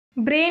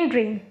Brain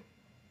drain.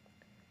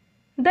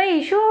 The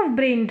issue of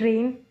brain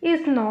drain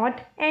is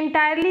not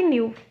entirely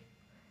new.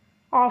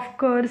 Of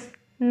course,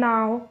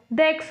 now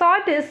the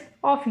exodus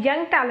of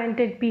young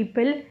talented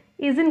people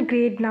is in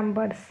great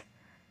numbers,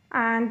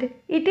 and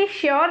it is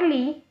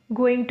surely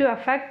going to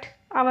affect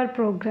our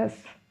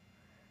progress.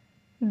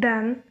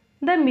 Then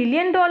the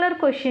 $1,000,000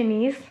 question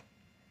is,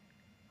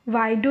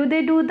 why do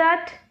they do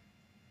that?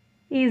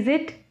 Is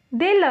it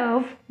they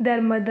love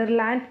their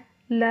motherland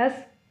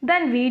less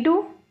than we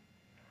do?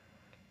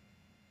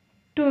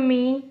 To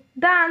me,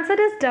 the answer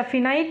is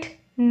definite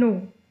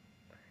no.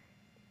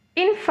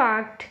 In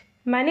fact,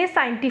 many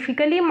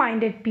scientifically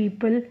minded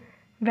people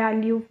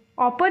value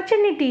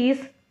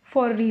opportunities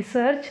for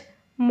research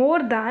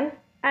more than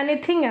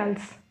anything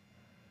else.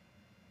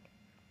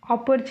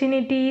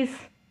 Opportunities,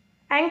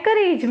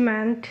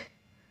 encouragement,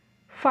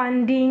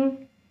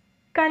 funding,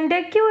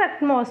 conducive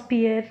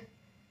atmosphere,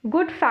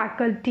 good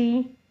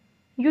faculty,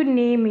 you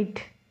name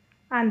it,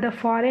 and the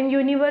foreign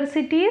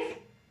universities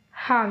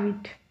have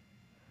it.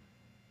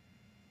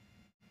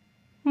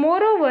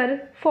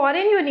 Moreover,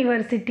 foreign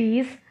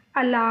universities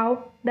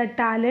allow the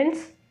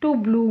talents to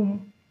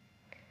bloom.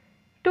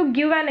 To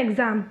give an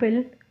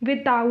example,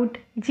 without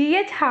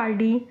G.H.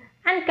 Hardy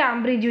and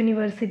Cambridge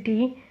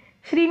University,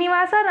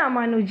 Srinivasa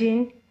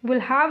Ramanujan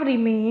will have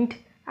remained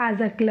as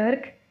a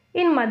clerk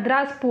in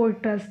Madras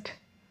Port Trust.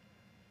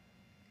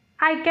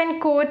 I can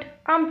quote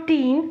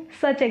umpteen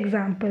such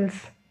examples.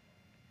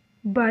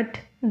 But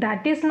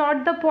that is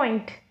not the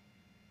point.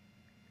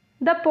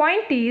 The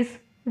point is,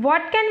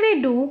 what can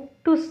we do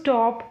to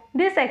stop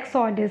this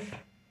exodus?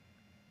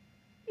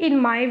 In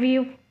my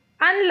view,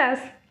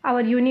 unless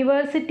our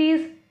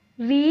universities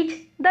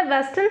reach the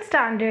Western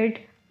standard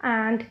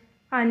and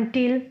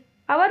until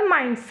our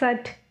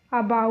mindset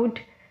about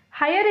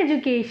higher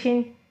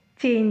education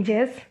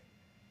changes,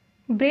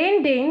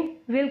 brain drain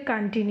will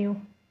continue.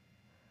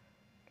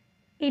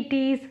 It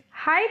is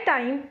high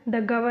time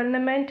the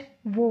government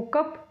woke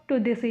up to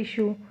this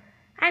issue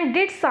and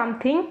did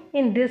something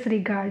in this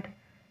regard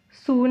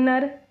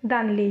sooner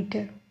than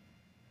later.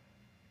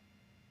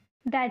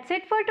 That's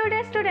it for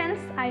today,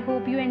 students. I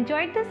hope you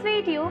enjoyed this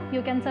video.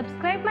 You can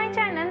subscribe my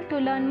channel to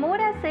learn more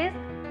essays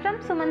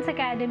from Suman's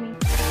Academy.